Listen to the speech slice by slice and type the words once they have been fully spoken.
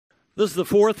This is the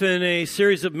fourth in a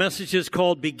series of messages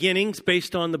called Beginnings,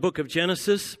 based on the book of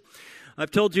Genesis. I've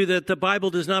told you that the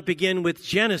Bible does not begin with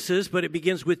Genesis, but it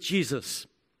begins with Jesus.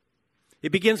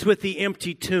 It begins with the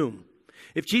empty tomb.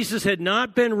 If Jesus had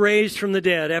not been raised from the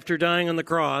dead after dying on the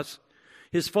cross,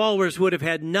 his followers would have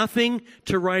had nothing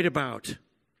to write about.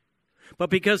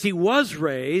 But because he was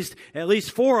raised, at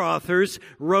least 4 authors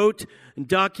wrote and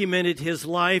documented his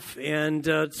life, and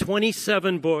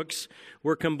 27 books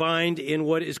were combined in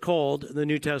what is called the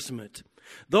New Testament.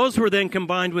 Those were then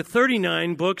combined with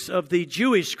 39 books of the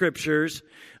Jewish scriptures,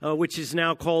 which is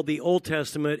now called the Old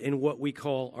Testament in what we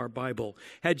call our Bible.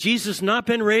 Had Jesus not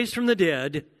been raised from the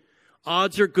dead,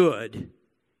 odds are good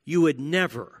you would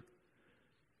never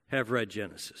have read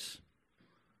Genesis.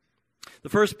 The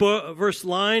first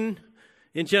line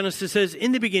in Genesis says,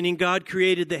 "In the beginning, God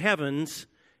created the heavens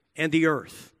and the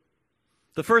earth."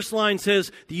 The first line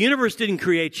says, the universe didn't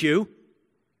create you.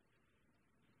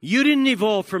 You didn't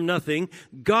evolve from nothing.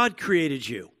 God created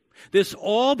you. This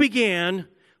all began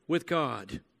with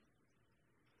God.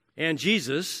 And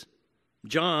Jesus,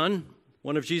 John,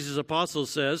 one of Jesus' apostles,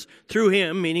 says, through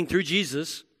him, meaning through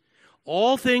Jesus,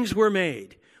 all things were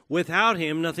made. Without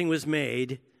him, nothing was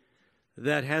made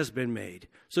that has been made.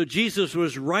 So Jesus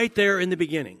was right there in the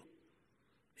beginning,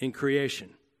 in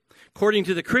creation. According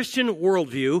to the Christian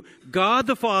worldview, God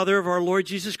the Father of our Lord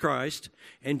Jesus Christ,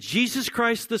 and Jesus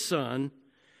Christ the Son,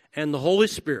 and the Holy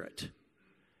Spirit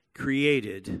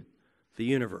created the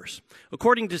universe.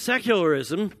 According to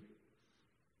secularism,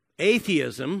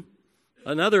 atheism,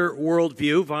 another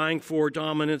worldview vying for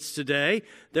dominance today,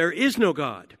 there is no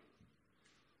God.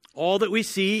 All that we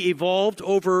see evolved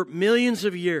over millions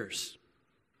of years.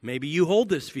 Maybe you hold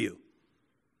this view.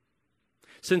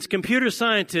 Since computer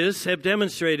scientists have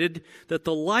demonstrated that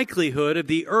the likelihood of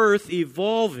the earth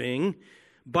evolving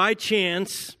by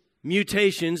chance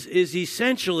mutations is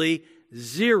essentially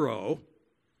zero,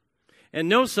 and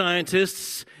no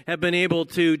scientists have been able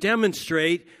to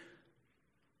demonstrate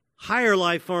higher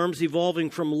life forms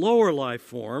evolving from lower life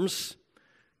forms,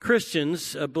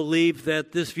 Christians believe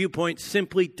that this viewpoint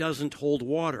simply doesn't hold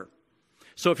water.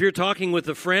 So if you're talking with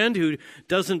a friend who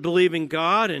doesn't believe in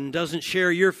God and doesn't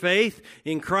share your faith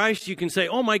in Christ, you can say,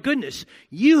 "Oh my goodness,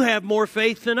 you have more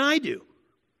faith than I do.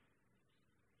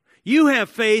 You have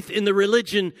faith in the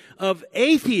religion of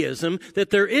atheism,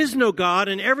 that there is no God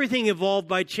and everything evolved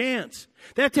by chance.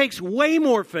 That takes way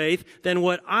more faith than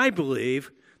what I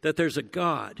believe, that there's a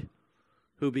God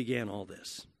who began all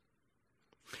this."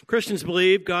 Christians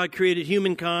believe God created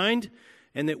humankind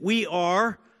and that we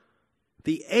are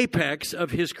the apex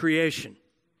of his creation.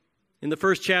 In the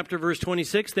first chapter, verse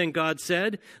 26, then God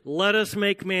said, "Let us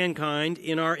make mankind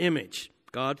in our image,"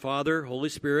 God, Father, Holy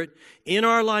Spirit, "in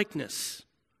our likeness."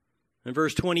 In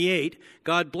verse 28,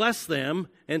 God blessed them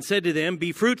and said to them,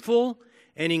 "Be fruitful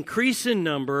and increase in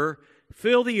number,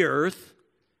 fill the earth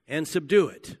and subdue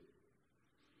it."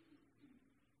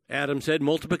 Adam said,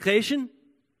 "Multiplication?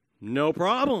 No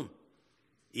problem."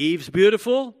 Eve's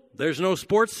beautiful. There's no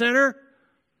sports center.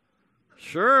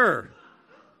 Sure.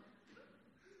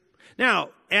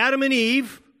 Now, Adam and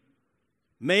Eve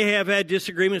may have had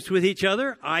disagreements with each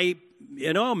other.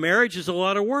 Marriage is a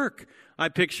lot of work. I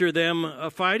picture them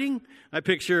fighting. I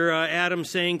picture Adam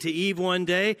saying to Eve one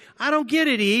day, "I don't get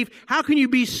it, Eve. How can you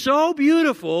be so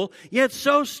beautiful, yet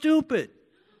so stupid?"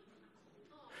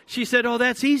 She said, "Oh,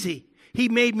 that's easy. He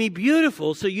made me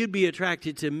beautiful so you'd be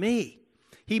attracted to me.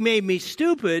 He made me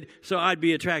stupid so I'd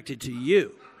be attracted to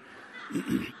you."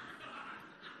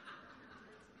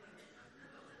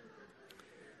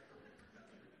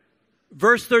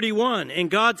 Verse 31,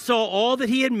 and God saw all that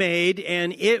he had made,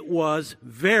 and it was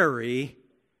very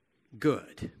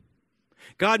good.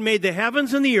 God made the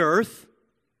heavens and the earth.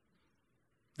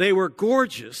 They were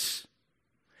gorgeous.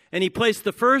 And he placed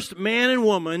the first man and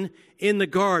woman in the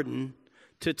garden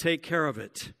to take care of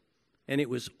it. And it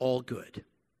was all good.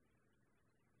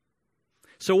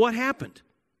 So what happened?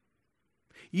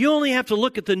 You only have to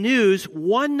look at the news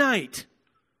one night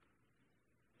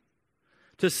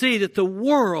to see that the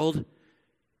world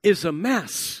is a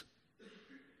mess.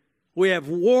 We have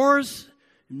wars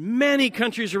in many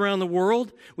countries around the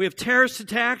world. We have terrorist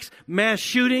attacks, mass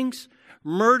shootings,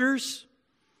 murders.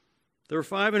 There were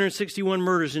 561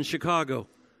 murders in Chicago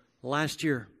last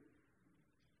year.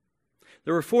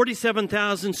 There were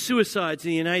 47,000 suicides in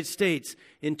the United States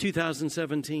in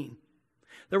 2017.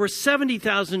 There were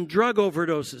 70,000 drug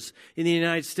overdoses in the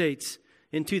United States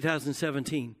in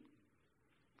 2017.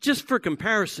 Just for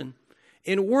comparison,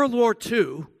 in World War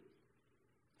II,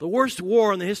 the worst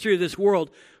war in the history of this world,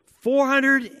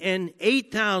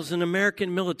 408,000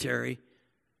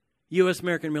 U.S.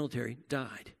 American military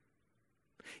died.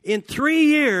 In 3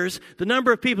 years, the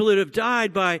number of people that have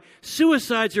died by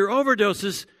suicides or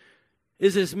overdoses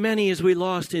is as many as we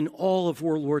lost in all of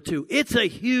World War II. It's a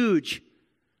huge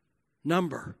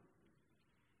number.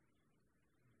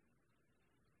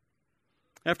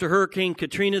 After Hurricane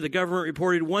Katrina, the government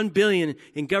reported $1 billion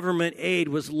in government aid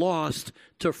was lost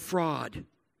to fraud.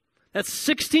 That's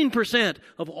 16%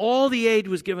 of all the aid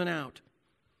was given out.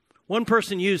 One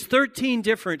person used 13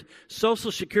 different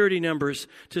Social Security numbers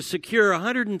to secure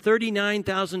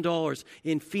 $139,000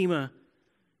 in FEMA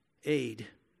aid.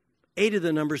 8 of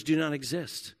the numbers do not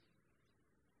exist.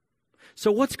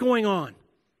 So what's going on?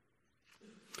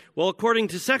 Well, according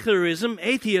to secularism,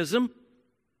 atheism,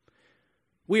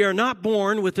 we are not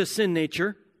born with a sin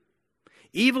nature.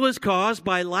 Evil is caused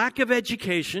by lack of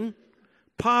education,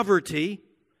 poverty,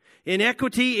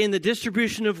 inequity in the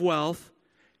distribution of wealth,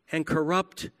 and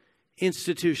corrupt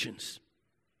institutions.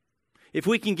 If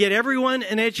we can get everyone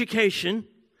an education,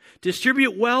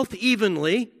 distribute wealth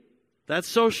evenly, that's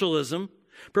socialism,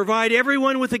 provide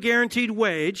everyone with a guaranteed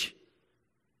wage,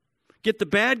 get the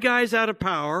bad guys out of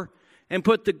power, and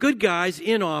put the good guys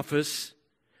in office,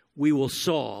 we will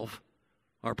solve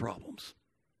our problems.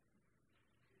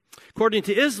 According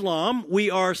to Islam,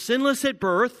 we are sinless at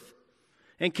birth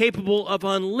and capable of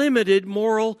unlimited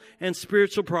moral and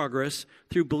spiritual progress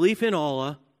through belief in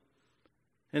Allah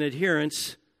and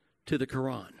adherence to the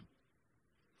Quran.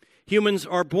 Humans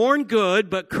are born good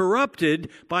but corrupted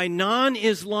by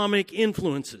non-Islamic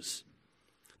influences.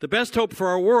 The best hope for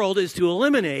our world is to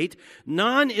eliminate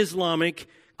non-Islamic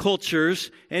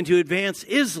cultures and to advance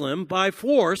Islam by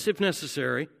force, if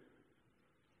necessary,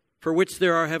 for which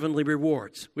there are heavenly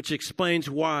rewards, which explains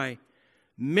why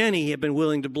many have been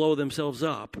willing to blow themselves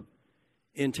up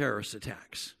in terrorist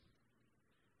attacks.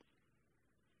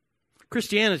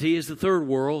 Christianity is the third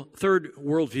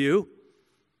worldview,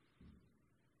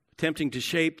 attempting to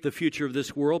shape the future of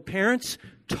this world. Parents,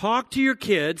 talk to your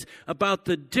kids about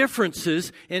the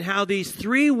differences in how these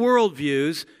 3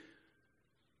 worldviews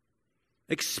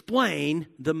explain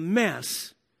the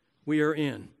mess we are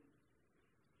in.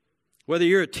 Whether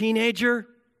you're a teenager,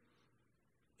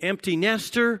 empty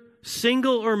nester,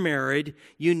 single or married,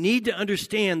 you need to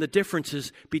understand the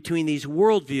differences between these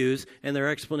worldviews and their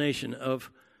explanation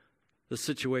of the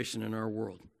situation in our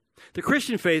world. The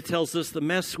Christian faith tells us the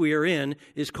mess we are in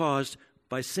is caused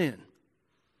by sin.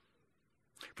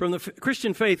 From the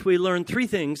Christian faith, we learn 3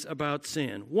 things about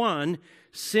sin. 1,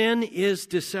 sin is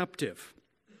deceptive.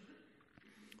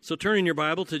 So turn in your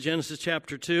Bible to Genesis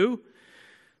chapter 2,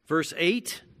 verse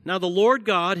 8. Now the Lord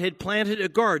God had planted a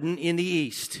garden in the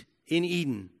east, in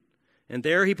Eden. And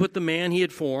there he put the man he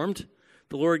had formed.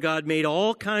 The Lord God made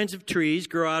all kinds of trees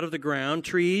grow out of the ground,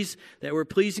 trees that were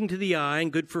pleasing to the eye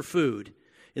and good for food.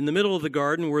 In the middle of the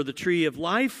garden were the tree of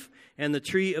life and the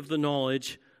tree of the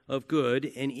knowledge of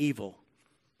good and evil.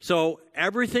 So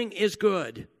everything is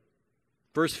good.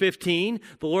 Verse 15,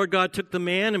 the Lord God took the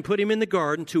man and put him in the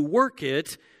garden to work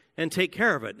it and take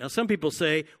care of it. Now some people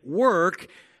say work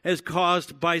is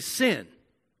caused by sin.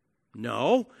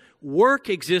 No, work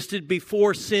existed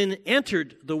before sin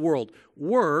entered the world.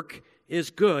 Work is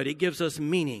good. It gives us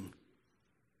meaning.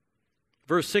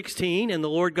 Verse 16, and the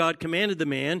Lord God commanded the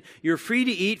man, you're free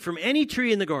to eat from any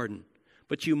tree in the garden,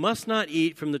 but you must not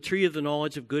eat from the tree of the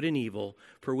knowledge of good and evil,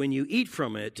 for when you eat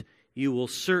from it, you will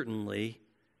certainly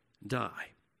die.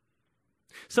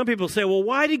 Some people say, well,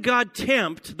 why did God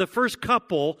tempt the first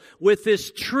couple with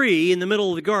this tree in the middle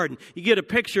of the garden? You get a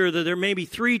picture that there may be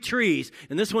 3 trees,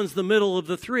 and this one's the middle of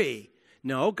the 3.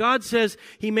 No, God says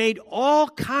he made all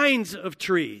kinds of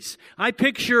trees. I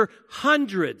picture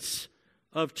hundreds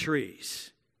of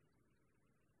trees.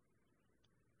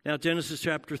 Now, Genesis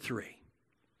chapter 3.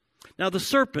 Now, the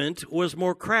serpent was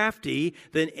more crafty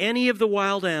than any of the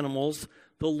wild animals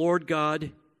the Lord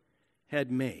God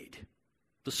had made.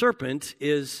 The serpent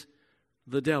is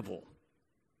the devil.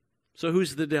 So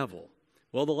who's the devil?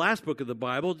 Well, the last book of the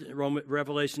Bible,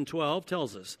 Revelation 12,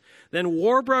 tells us. Then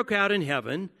war broke out in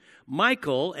heaven.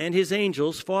 Michael and his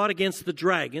angels fought against the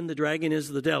dragon. The dragon is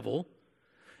the devil.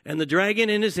 And the dragon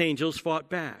and his angels fought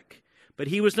back. But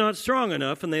he was not strong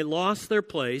enough, and they lost their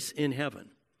place in heaven.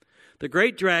 The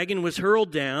great dragon was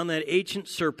hurled down, that ancient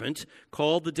serpent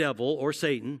called the devil or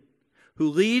Satan, who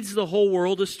leads the whole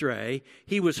world astray.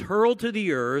 He was hurled to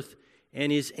the earth,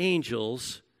 and his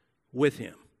angels with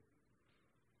him.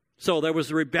 So there was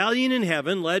a rebellion in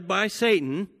heaven led by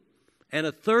Satan and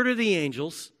a third of the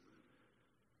angels,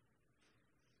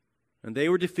 and they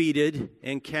were defeated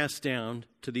and cast down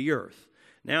to the earth.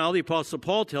 Now the Apostle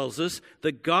Paul tells us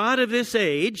the god of this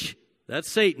age, that's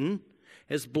Satan,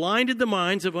 has blinded the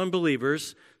minds of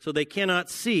unbelievers so they cannot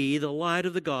see the light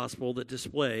of the gospel that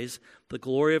displays the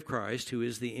glory of Christ, who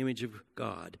is the image of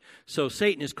God. So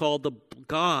Satan is called the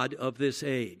god of this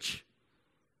age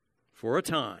for a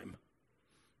time.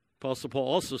 Apostle Paul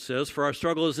also says, for our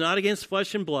struggle is not against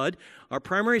flesh and blood. Our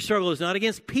primary struggle is not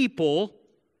against people,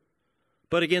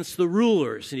 but against the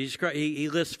rulers. And he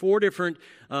lists 4 different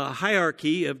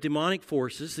hierarchy of demonic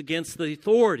forces: against the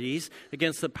authorities,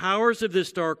 against the powers of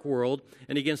this dark world,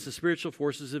 and against the spiritual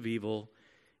forces of evil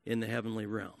in the heavenly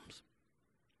realms.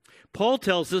 Paul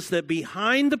tells us that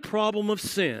behind the problem of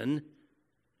sin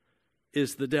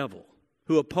is the devil,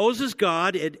 who opposes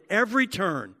God at every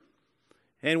turn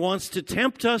and wants to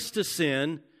tempt us to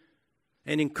sin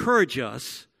and encourage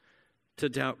us to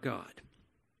doubt God.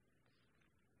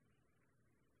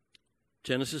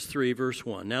 Genesis 3, verse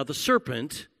 1. Now the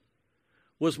serpent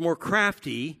was more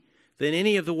crafty than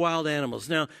any of the wild animals.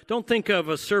 Now, don't think of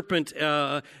a serpent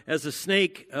as a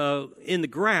snake in the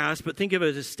grass, but think of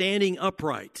it as standing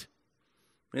upright.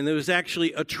 And it was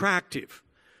actually attractive.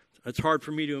 It's hard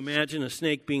for me to imagine a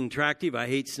snake being attractive. I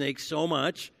hate snakes so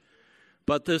much.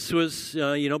 But this was,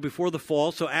 before the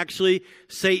fall. So actually,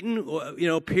 Satan,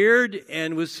 appeared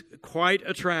and was quite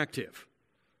attractive.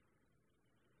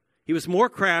 He was more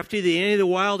crafty than any of the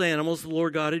wild animals the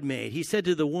Lord God had made. He said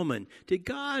to the woman, did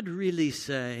God really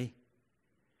say,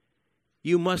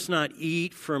 you must not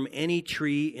eat from any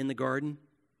tree in the garden?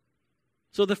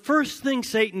 So the first thing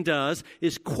Satan does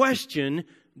is question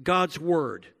God's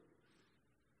word.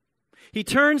 He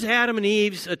turns Adam and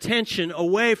Eve's attention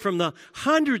away from the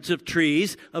hundreds of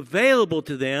trees available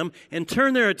to them and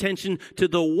turn their attention to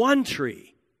the one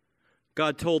tree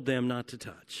God told them not to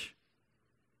touch.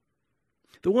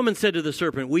 The woman said to the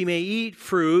serpent, we may eat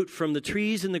fruit from the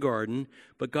trees in the garden,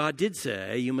 but God did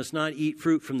say, you must not eat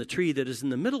fruit from the tree that is in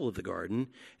the middle of the garden,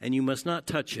 and you must not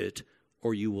touch it,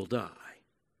 or you will die.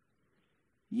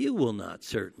 You will not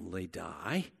certainly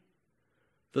die,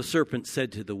 the serpent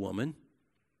said to the woman.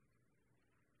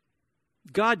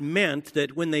 God meant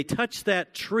that when they touched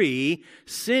that tree,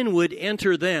 sin would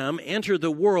enter them, enter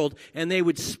the world, and they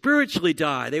would spiritually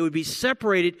die. They would be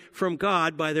separated from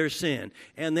God by their sin.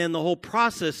 And then the whole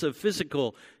process of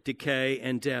physical decay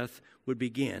and death would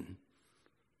begin.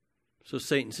 So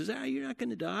Satan says, you're not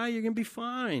going to die. You're going to be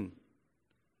fine.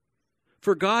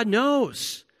 For God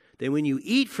knows that when you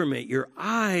eat from it, your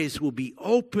eyes will be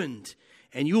opened,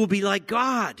 and you will be like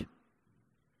God,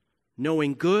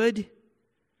 knowing good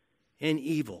and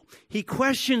evil. He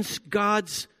questions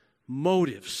God's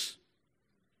motives.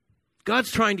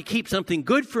 God's trying to keep something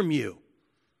good from you.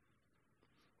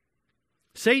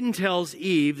 Satan tells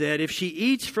Eve that if she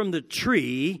eats from the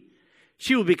tree,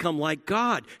 she will become like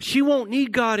God. She won't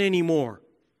need God anymore.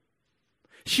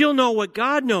 She'll know what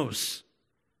God knows.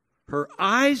 Her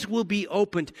eyes will be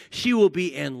opened. She will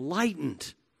be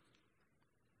enlightened.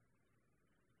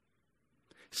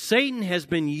 Satan has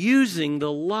been using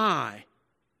the lie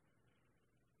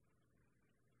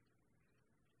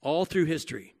all through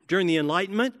history. During the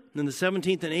Enlightenment, in the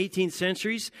 17th and 18th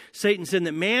centuries, Satan said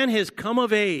that man has come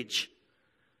of age,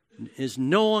 is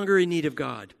no longer in need of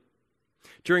God.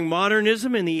 During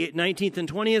modernism in the 19th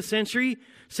and 20th century,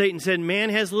 Satan said man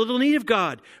has little need of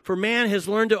God, for man has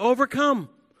learned to overcome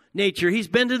nature. He's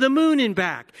been to the moon and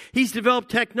back. He's developed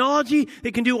technology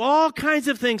that can do all kinds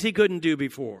of things he couldn't do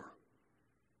before.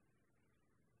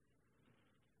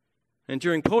 And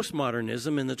during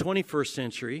postmodernism in the 21st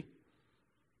century,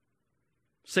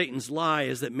 Satan's lie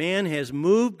is that man has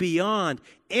moved beyond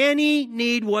any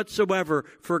need whatsoever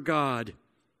for God.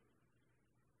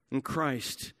 In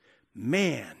Christ,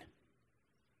 man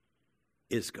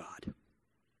is God.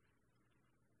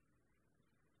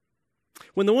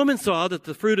 When the woman saw that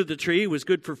the fruit of the tree was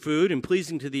good for food and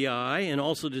pleasing to the eye and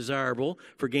also desirable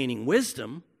for gaining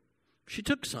wisdom, she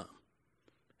took some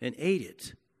and ate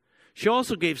it. She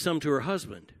also gave some to her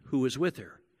husband who was with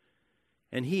her,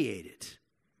 and he ate it.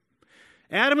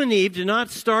 Adam and Eve did not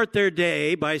start their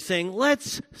day by saying,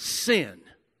 let's sin.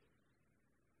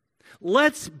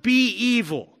 Let's be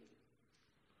evil.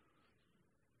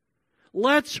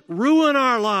 Let's ruin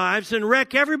our lives and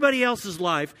wreck everybody else's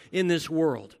life in this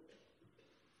world.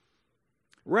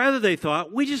 Rather, they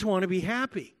thought, we just want to be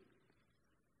happy.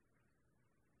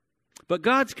 But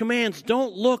God's commands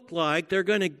don't look like they're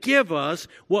going to give us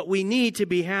what we need to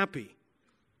be happy.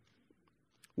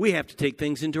 We have to take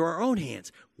things into our own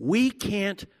hands. We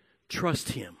can't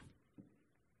trust Him.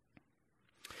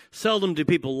 Seldom do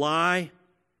people lie,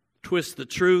 twist the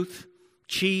truth,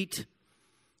 cheat,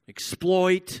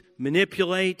 exploit,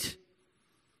 manipulate,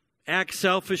 act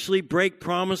selfishly, break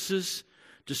promises,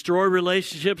 destroy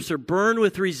relationships, or burn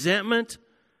with resentment.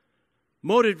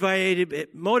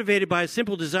 motivated by a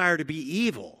simple desire to be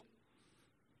evil.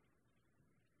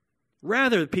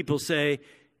 Rather, people say,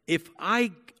 if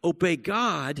I obey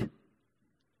God,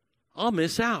 I'll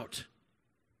miss out.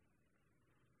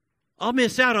 I'll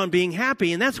miss out on being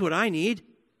happy, and that's what I need.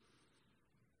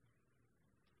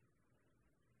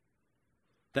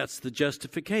 That's the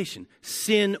justification.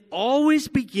 Sin always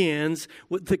begins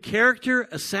with the character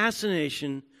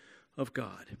assassination of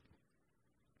God.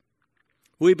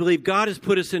 We believe God has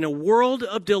put us in a world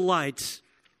of delights,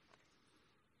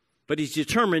 but He's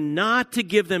determined not to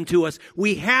give them to us.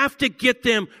 We have to get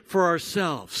them for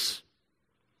ourselves.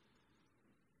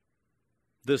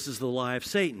 This is the lie of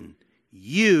Satan.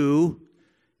 You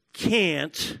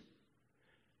can't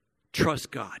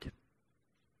trust God.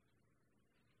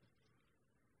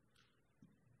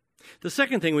 The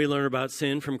second thing we learn about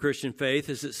sin from Christian faith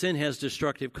is that sin has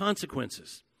destructive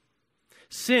consequences.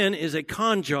 Sin is a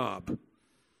con job.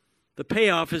 The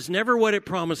payoff is never what it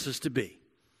promises to be.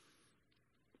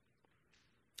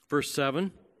 Verse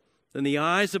 7, then the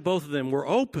eyes of both of them were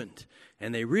opened,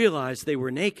 and they realized they were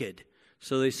naked.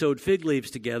 So they sewed fig leaves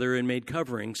together and made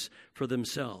coverings for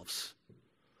themselves.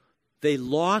 They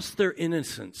lost their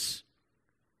innocence.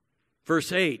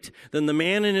 Verse 8, then the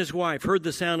man and his wife heard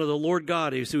the sound of the Lord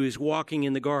God as he was walking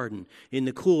in the garden in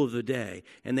the cool of the day.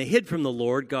 And they hid from the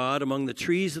Lord God among the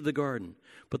trees of the garden.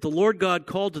 But the Lord God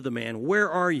called to the man, where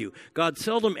are you? God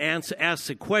seldom asks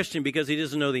a question because He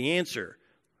doesn't know the answer.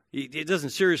 He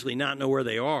doesn't seriously not know where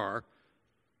they are.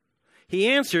 He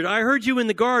answered, I heard you in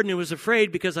the garden and was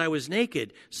afraid because I was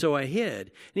naked, so I hid.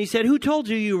 And He said, who told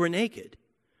you you were naked?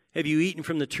 Have you eaten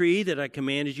from the tree that I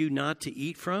commanded you not to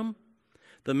eat from?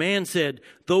 The man said,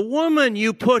 the woman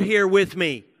you put here with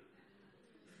me.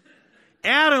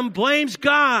 Adam blames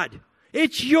God.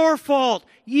 It's your fault.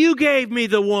 You gave me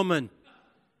the woman.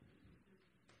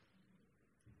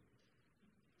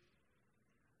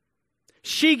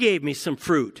 She gave me some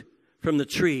fruit from the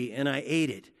tree and I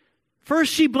ate it.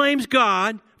 First he blames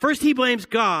God,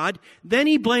 then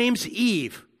he blames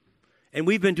Eve. And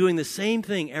we've been doing the same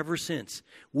thing ever since.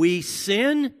 We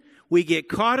sin, we get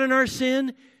caught in our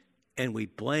sin, and we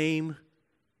blame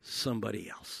somebody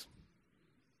else.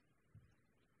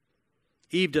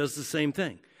 Eve does the same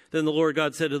thing. Then the Lord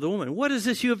God said to the woman, what is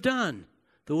this you have done?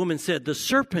 The woman said, the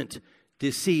serpent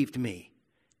deceived me,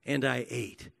 and I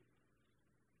ate.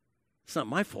 It's not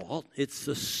my fault. It's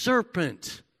the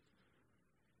serpent.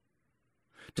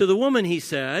 To the woman he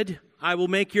said, I will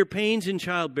make your pains in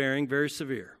childbearing very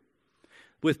severe.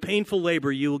 With painful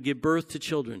labor you will give birth to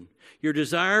children. Your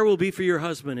desire will be for your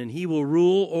husband, and he will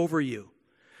rule over you.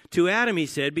 To Adam he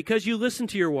said, because you listened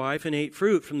to your wife and ate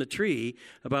fruit from the tree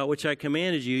about which I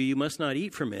commanded you, you must not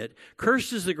eat from it.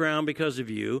 Cursed is the ground because of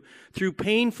you. Through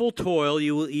painful toil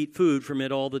you will eat food from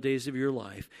it all the days of your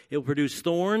life. It will produce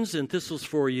thorns and thistles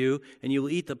for you, and you will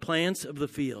eat the plants of the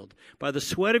field. By the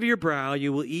sweat of your brow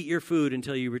you will eat your food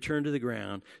until you return to the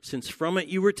ground, since from it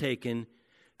you were taken,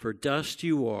 for dust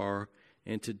you are,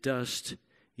 and to dust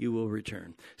you will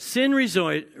return. Sin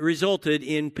resulted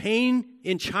in pain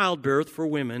in childbirth for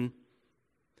women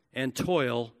and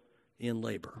toil in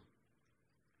labor.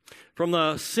 From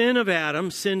the sin of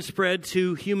Adam, sin spread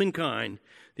to humankind.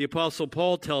 The Apostle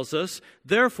Paul tells us,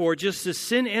 therefore, just as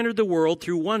sin entered the world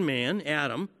through one man,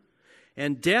 Adam,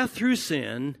 and death through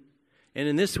sin, and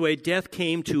in this way death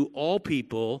came to all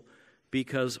people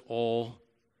because all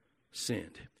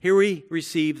sinned. Here we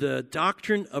receive the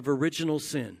doctrine of original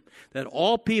sin, that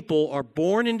all people are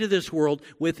born into this world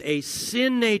with a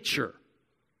sin nature.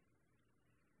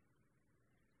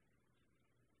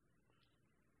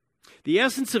 The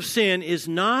essence of sin is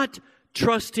not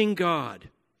trusting God,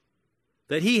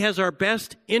 that He has our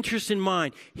best interest in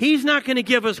mind. He's not going to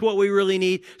give us what we really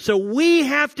need, so we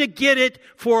have to get it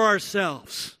for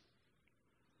ourselves.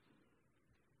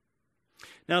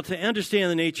 Now, to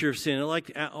understand the nature of sin, I'd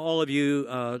like all of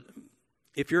you,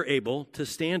 if you're able, to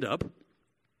stand up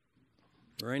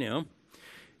right now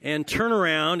and turn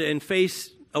around and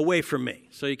face away from me.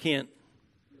 So you can't.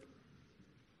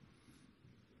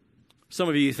 Some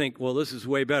of you think, well, this is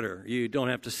way better. You don't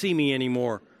have to see me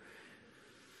anymore.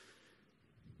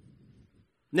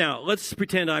 Now, let's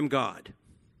pretend I'm God.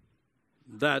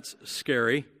 That's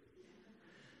scary.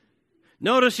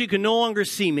 Notice you can no longer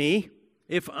see me.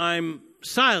 If I'm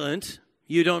silent,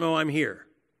 you don't know I'm here.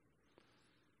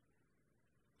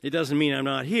 It doesn't mean I'm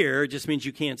not here. It just means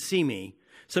you can't see me.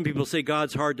 Some people say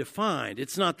God's hard to find.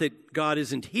 It's not that God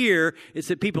isn't here. It's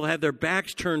that people have their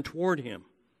backs turned toward Him.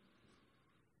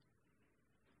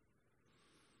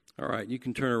 All right, you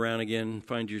can turn around again and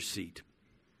find your seat.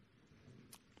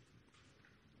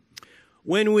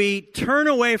 When we turn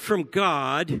away from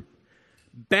God,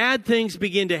 bad things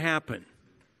begin to happen.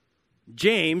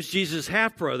 James, Jesus'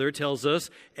 half-brother, tells us,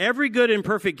 every good and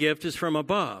perfect gift is from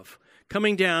above,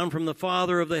 coming down from the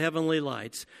Father of the heavenly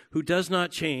lights, who does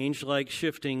not change like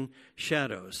shifting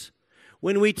shadows.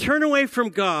 When we turn away from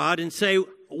God and say,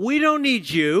 we don't need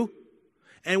you,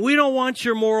 and we don't want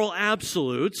your moral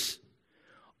absolutes,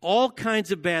 all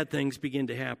kinds of bad things begin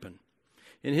to happen.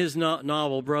 In his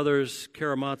novel, Brothers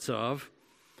Karamazov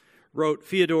wrote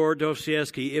Fyodor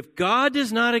Dostoevsky, if God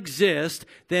does not exist,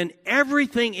 then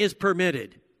everything is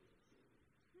permitted.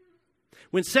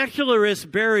 When secularists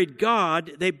buried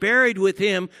God, they buried with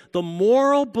him the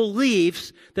moral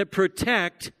beliefs that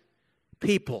protect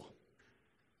people.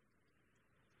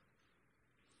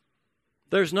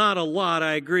 There's not a lot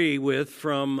I agree with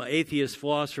from atheist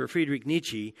philosopher Friedrich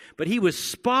Nietzsche, but he was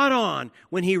spot on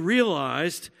when he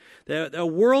realized that a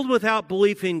world without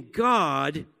belief in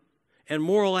God and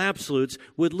moral absolutes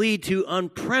would lead to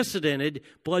unprecedented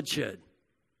bloodshed.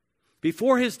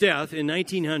 Before his death in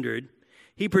 1900,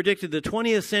 he predicted the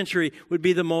 20th century would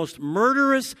be the most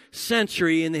murderous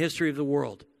century in the history of the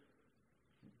world.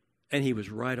 And he was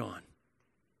right on.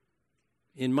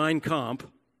 In Mein Kampf,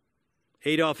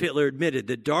 Adolf Hitler admitted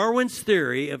that Darwin's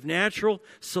theory of natural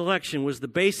selection was the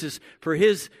basis for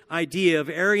his idea of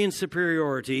Aryan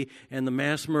superiority and the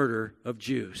mass murder of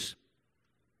Jews.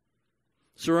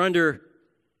 So under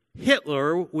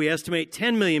Hitler, we estimate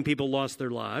 10 million people lost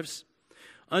their lives.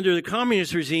 Under the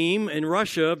communist regime in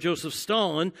Russia of Joseph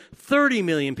Stalin, 30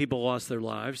 million people lost their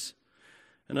lives.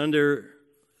 And under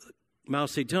Mao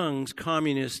Zedong's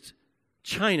communist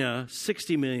China,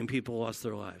 60 million people lost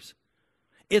their lives.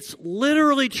 It's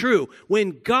literally true.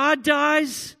 When God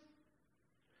dies,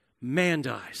 man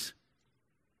dies.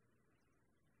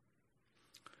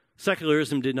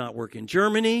 Secularism did not work in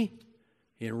Germany,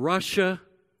 in Russia,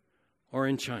 or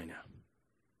in China.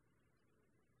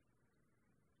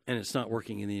 And it's not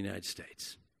working in the United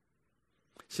States.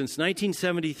 Since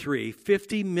 1973,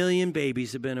 50 million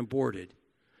babies have been aborted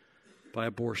by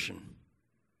abortion.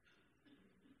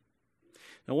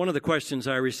 Now, one of the questions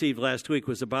I received last week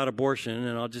was about abortion,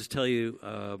 and I'll just tell you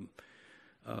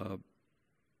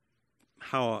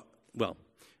how, well,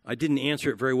 I didn't answer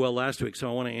it very well last week, so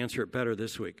I want to answer it better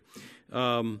this week.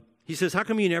 He says, how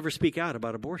come you never speak out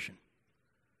about abortion?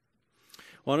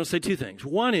 Well, I want to say two things.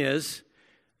 One is,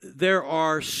 there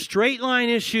are straight line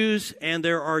issues and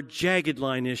there are jagged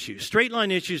line issues. Straight line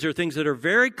issues are things that are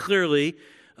very clearly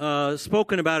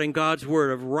spoken about in God's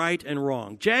Word of right and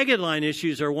wrong. Jagged line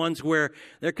issues are ones where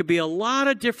there could be a lot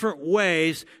of different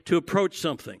ways to approach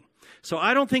something. So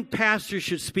I don't think pastors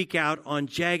should speak out on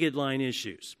jagged line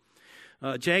issues.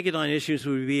 Jagged line issues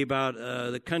would be about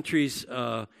the country's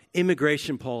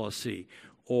immigration policy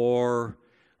or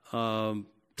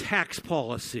tax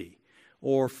policy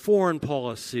or foreign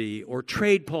policy or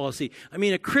trade policy. I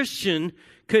mean, a Christian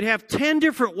could have 10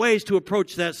 different ways to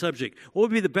approach that subject. What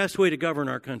would be the best way to govern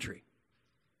our country?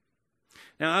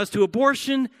 Now, as to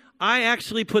abortion, I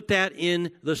actually put that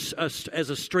in as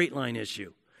a straight line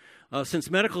issue. Since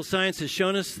medical science has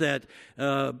shown us that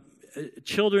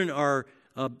children are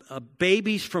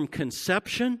babies from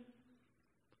conception,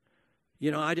 you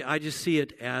know, I just see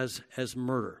it as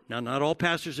murder. Now, not all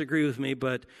pastors agree with me,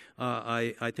 but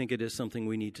I think it is something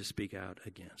we need to speak out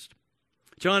against.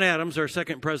 John Adams, our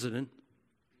second president,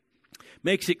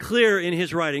 makes it clear in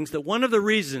his writings that one of the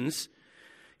reasons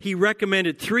he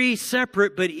recommended 3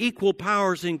 separate but equal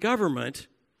powers in government,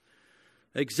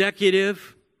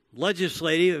 executive,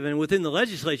 legislative, and within the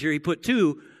legislature he put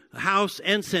 2, House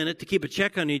and Senate, to keep a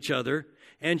check on each other,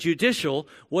 and judicial,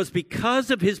 was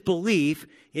because of his belief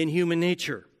in human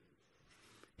nature.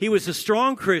 He was a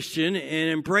strong Christian and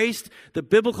embraced the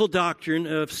biblical doctrine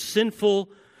of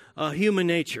sinful human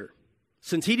nature.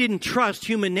 Since he didn't trust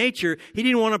human nature, he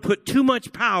didn't want to put too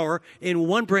much power in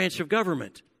one branch of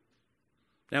government.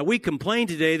 Now, we complain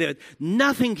today that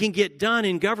nothing can get done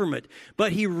in government,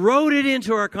 but he wrote it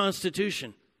into our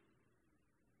Constitution.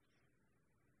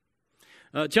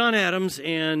 John Adams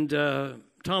and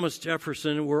Thomas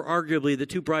Jefferson were arguably the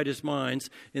 2 brightest minds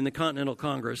in the Continental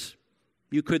Congress.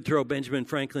 You could throw Benjamin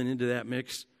Franklin into that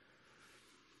mix.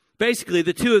 Basically,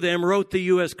 the 2 of them wrote the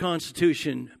U.S.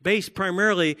 Constitution based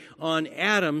primarily on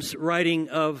Adams' writing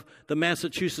of the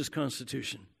Massachusetts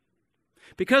Constitution.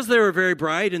 Because they were very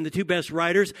bright and the 2 best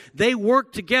writers, they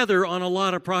worked together on a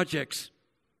lot of projects.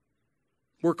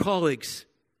 Were colleagues.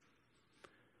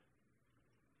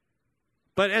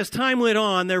 But as time went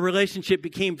on, their relationship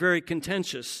became very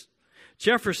contentious.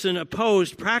 Jefferson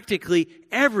opposed practically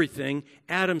everything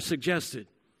Adams suggested.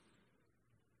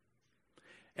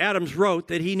 Adams wrote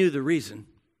that he knew the reason.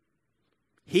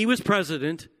 He was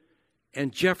president,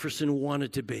 and Jefferson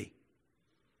wanted to be.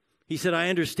 He said, I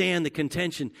understand the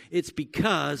contention. It's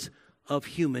because of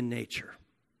human nature.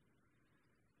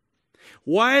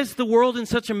 Why is the world in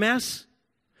such a mess?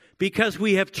 Because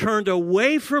we have turned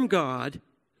away from God,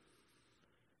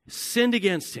 sinned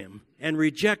against Him, and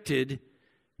rejected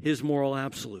His moral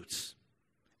absolutes.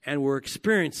 And we're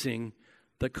experiencing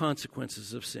the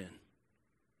consequences of sin.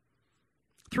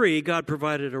 3, God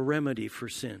provided a remedy for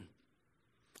sin.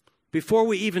 Before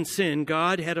we even sin,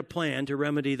 God had a plan to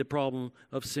remedy the problem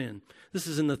of sin. This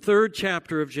is in the 3rd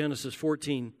chapter of Genesis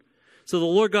 14. So the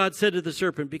Lord God said to the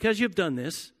serpent, because you've done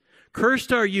this,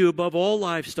 cursed are you above all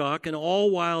livestock and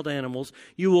all wild animals.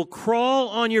 You will crawl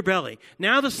on your belly.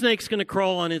 Now the snake's going to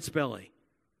crawl on its belly.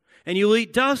 And you'll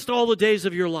eat dust all the days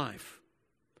of your life.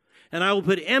 And I will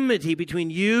put enmity between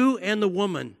you and the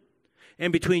woman,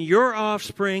 and between your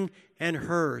offspring and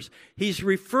hers. He's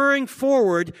referring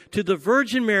forward to the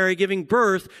Virgin Mary giving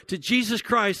birth to Jesus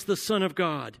Christ, the Son of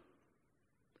God.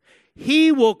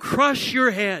 He will crush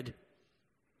your head.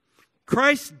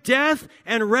 Christ's death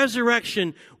and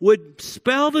resurrection would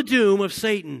spell the doom of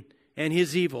Satan and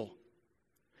his evil.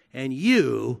 And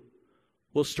you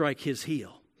will strike his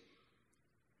heel.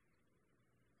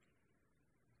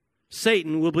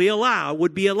 Satan would be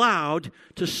allowed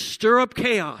to stir up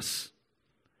chaos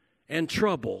and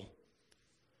trouble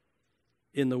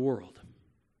in the world.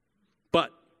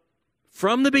 But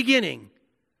from the beginning,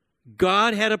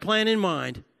 God had a plan in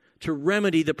mind to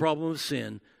remedy the problem of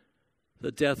sin,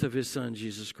 the death of his Son,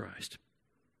 Jesus Christ.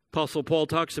 Apostle Paul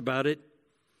talks about it.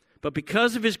 But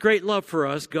because of his great love for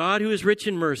us, God, who is rich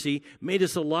in mercy, made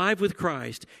us alive with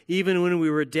Christ, even when we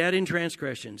were dead in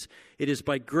transgressions. It is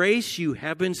by grace you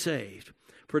have been saved.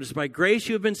 For it is by grace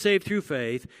you have been saved through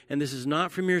faith, and this is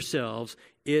not from yourselves.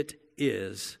 It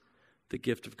is the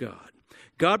gift of God.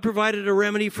 God provided a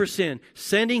remedy for sin,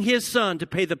 sending his Son to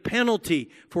pay the penalty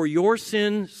for your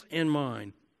sins and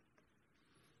mine.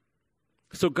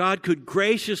 So God could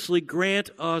graciously grant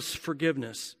us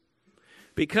forgiveness.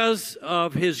 Because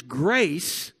of his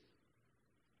grace,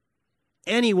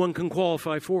 anyone can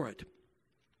qualify for it.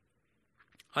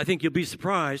 I think you'll be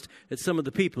surprised at some of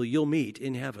the people you'll meet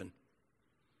in heaven.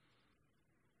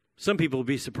 Some people will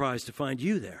be surprised to find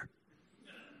you there.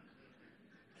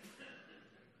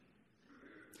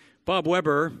 Bob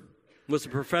Weber was a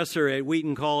professor at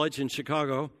Wheaton College in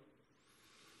Chicago.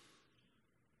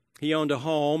 He owned a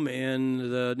home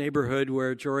in the neighborhood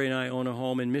where Jory and I own a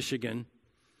home in Michigan.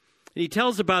 And he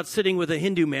tells about sitting with a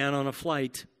Hindu man on a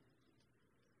flight.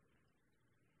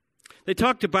 They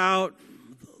talked about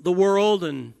the world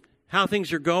and how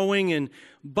things are going, and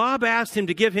Bob asked him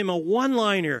to give him a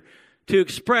one-liner to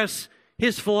express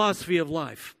his philosophy of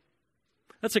life.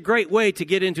 That's a great way to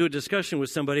get into a discussion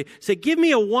with somebody. Say, give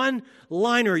me a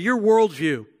one-liner, your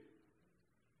worldview.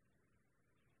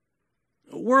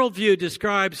 Worldview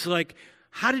describes, like,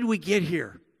 how did we get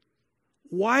here?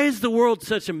 Why is the world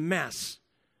such a mess?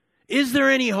 Is there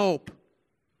any hope?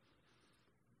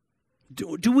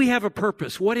 Do we have a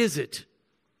purpose? What is it?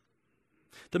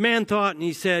 The man thought, and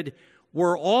he said,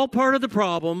 we're all part of the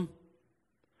problem,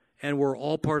 and we're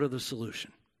all part of the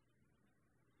solution.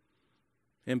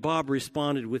 And Bob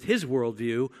responded with his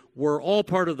worldview, we're all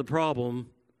part of the problem,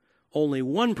 only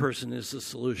one person is the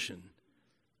solution,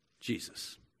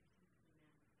 Jesus.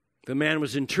 The man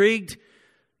was intrigued,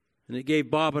 and it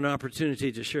gave Bob an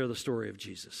opportunity to share the story of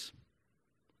Jesus.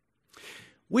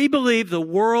 We believe the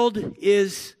world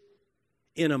is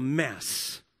in a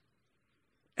mess,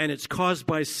 and it's caused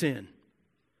by sin.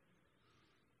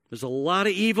 There's a lot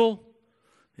of evil.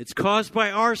 It's caused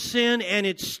by our sin, and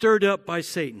it's stirred up by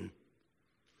Satan.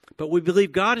 But we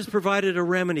believe God has provided a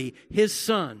remedy, his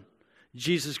Son,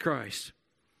 Jesus Christ.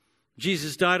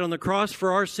 Jesus died on the cross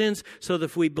for our sins, so that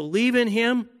if we believe in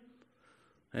him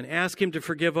and ask him to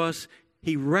forgive us,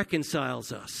 he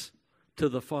reconciles us to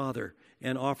the Father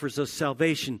and offers us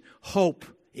salvation, hope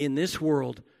in this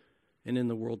world and in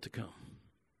the world to come.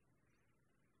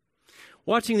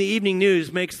 Watching the evening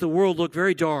news makes the world look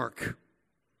very dark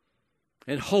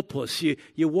and hopeless.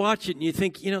 You watch it and you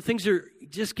think, things are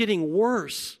just getting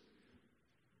worse.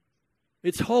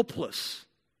 It's hopeless.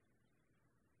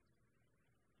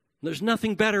 There's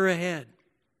nothing better ahead.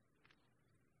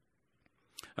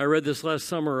 I read this last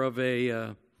summer of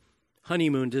a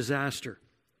honeymoon disaster.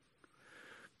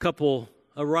 Couple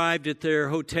arrived at their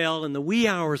hotel in the wee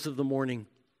hours of the morning.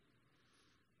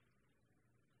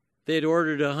 They had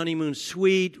ordered a honeymoon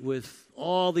suite with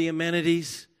all the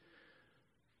amenities.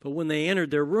 But when they entered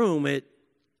their room, it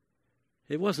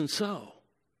wasn't so.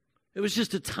 It was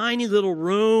just a tiny little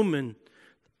room, and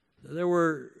there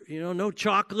were, no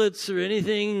chocolates or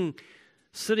anything.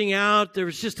 sitting out. There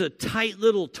was just a tight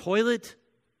little toilet.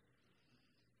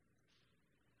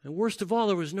 And worst of all,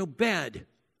 there was no bed.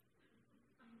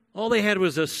 All they had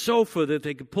was a sofa that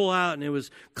they could pull out, and it was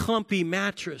clumpy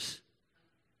mattress.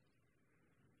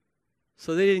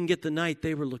 So they didn't get the night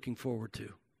they were looking forward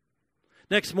to.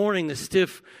 Next morning, the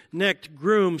stiff-necked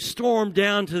groom stormed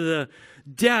down to the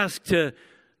desk to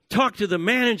talk to the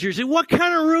manager. He said, "What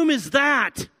kind of room is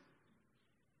that?"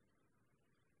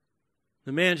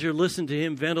 The manager listened to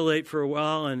him ventilate for a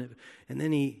while, and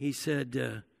then he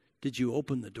said, "Did you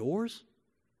open the doors?"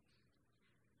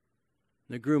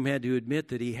 The groom had to admit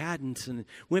that he hadn't, and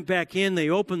went back in. They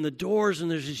opened the doors,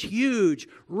 and there's this huge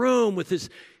room with this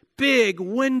big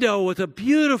window with a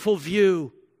beautiful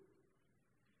view.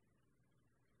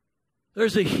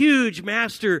 There's a huge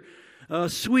master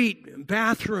suite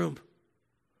bathroom.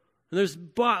 And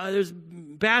there's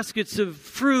baskets of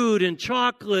fruit and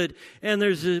chocolate, and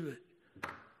there's a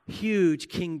huge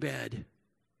king bed.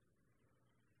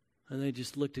 And they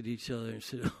just looked at each other and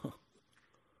said, "Oh,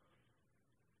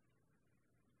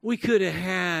 we could have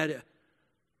had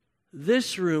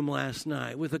this room last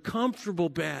night with a comfortable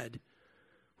bed.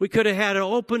 We could have had an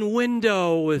open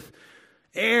window with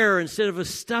air instead of a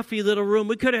stuffy little room.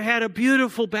 We could have had a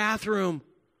beautiful bathroom.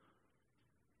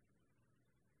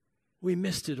 We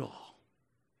missed it all."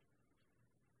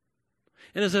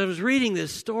 And as I was reading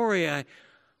this story,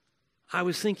 I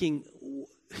was thinking,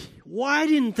 why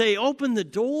didn't they open the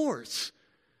doors?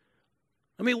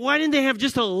 I mean, why didn't they have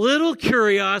just a little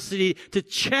curiosity to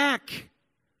check?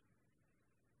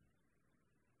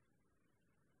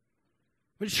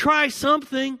 But try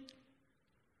something.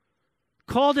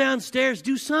 Call downstairs,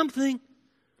 do something.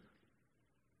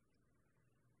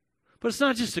 But it's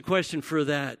not just a question for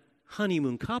that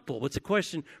honeymoon couple. It's a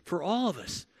question for all of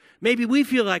us. Maybe we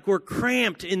feel like we're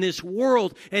cramped in this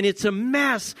world and it's a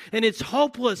mess and it's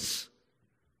hopeless.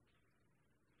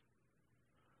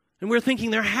 And we're thinking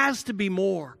there has to be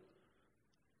more.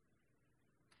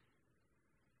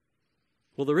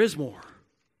 Well, there is more.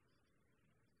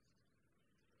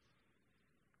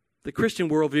 The Christian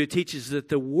worldview teaches that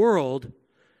the world,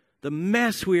 the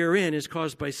mess we are in, is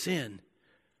caused by sin.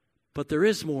 But there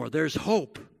is more. There's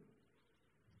hope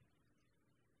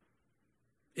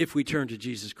if we turn to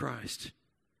Jesus Christ.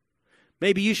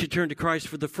 Maybe you should turn to Christ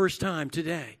for the first time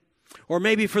today, or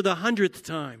maybe for the 100th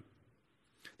time.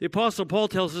 The Apostle Paul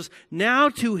tells us, "Now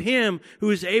to him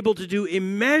who is able to do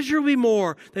immeasurably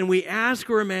more than we ask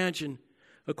or imagine,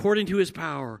 according to his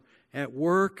power at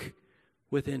work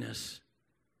within us."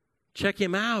 Check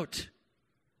him out.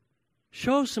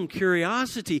 Show some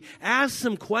curiosity. Ask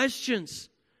some questions.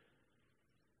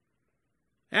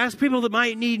 Ask people that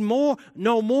might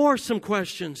know more some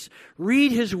questions.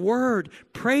 Read his word.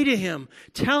 Pray to him.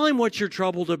 Tell him what you're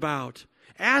troubled about.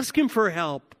 Ask him for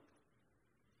help.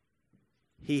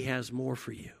 He has more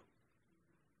for you.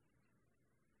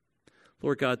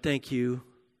 Lord God, thank you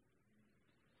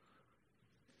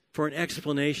for an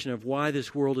explanation of why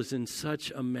this world is in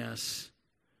such a mess.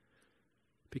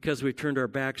 Because we've turned our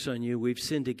backs on you, we've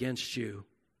sinned against you.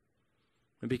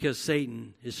 And because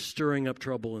Satan is stirring up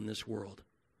trouble in this world.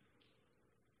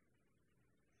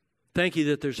 Thank you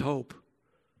that there's hope.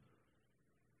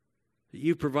 That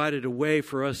you've provided a way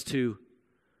for us to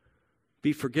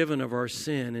be forgiven of our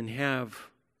sin and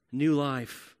have new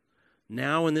life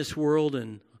now in this world,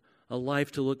 and a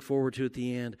life to look forward to at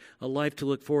the end. A life to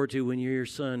look forward to when your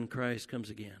Son, Christ, comes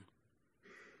again.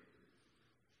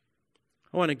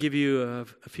 I want to give you a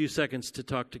few seconds to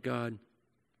talk to God.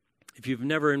 If you've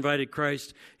never invited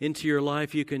Christ into your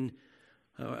life, you can.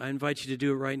 I invite you to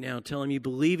do it right now. Tell him you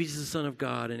believe he's the Son of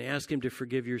God and ask him to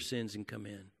forgive your sins and come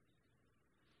in.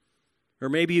 Or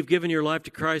maybe you've given your life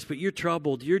to Christ, but you're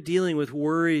troubled. You're dealing with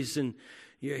worries and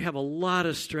you have a lot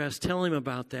of stress. Tell him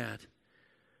about that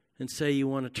and say you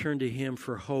want to turn to him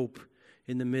for hope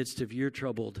in the midst of your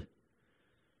troubled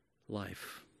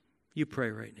life. You pray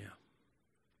right now.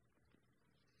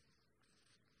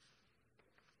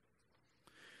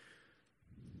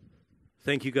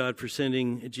 Thank you, God, for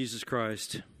sending Jesus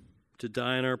Christ to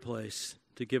die in our place,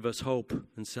 to give us hope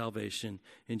and salvation.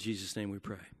 In Jesus' name we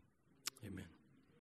pray. Amen.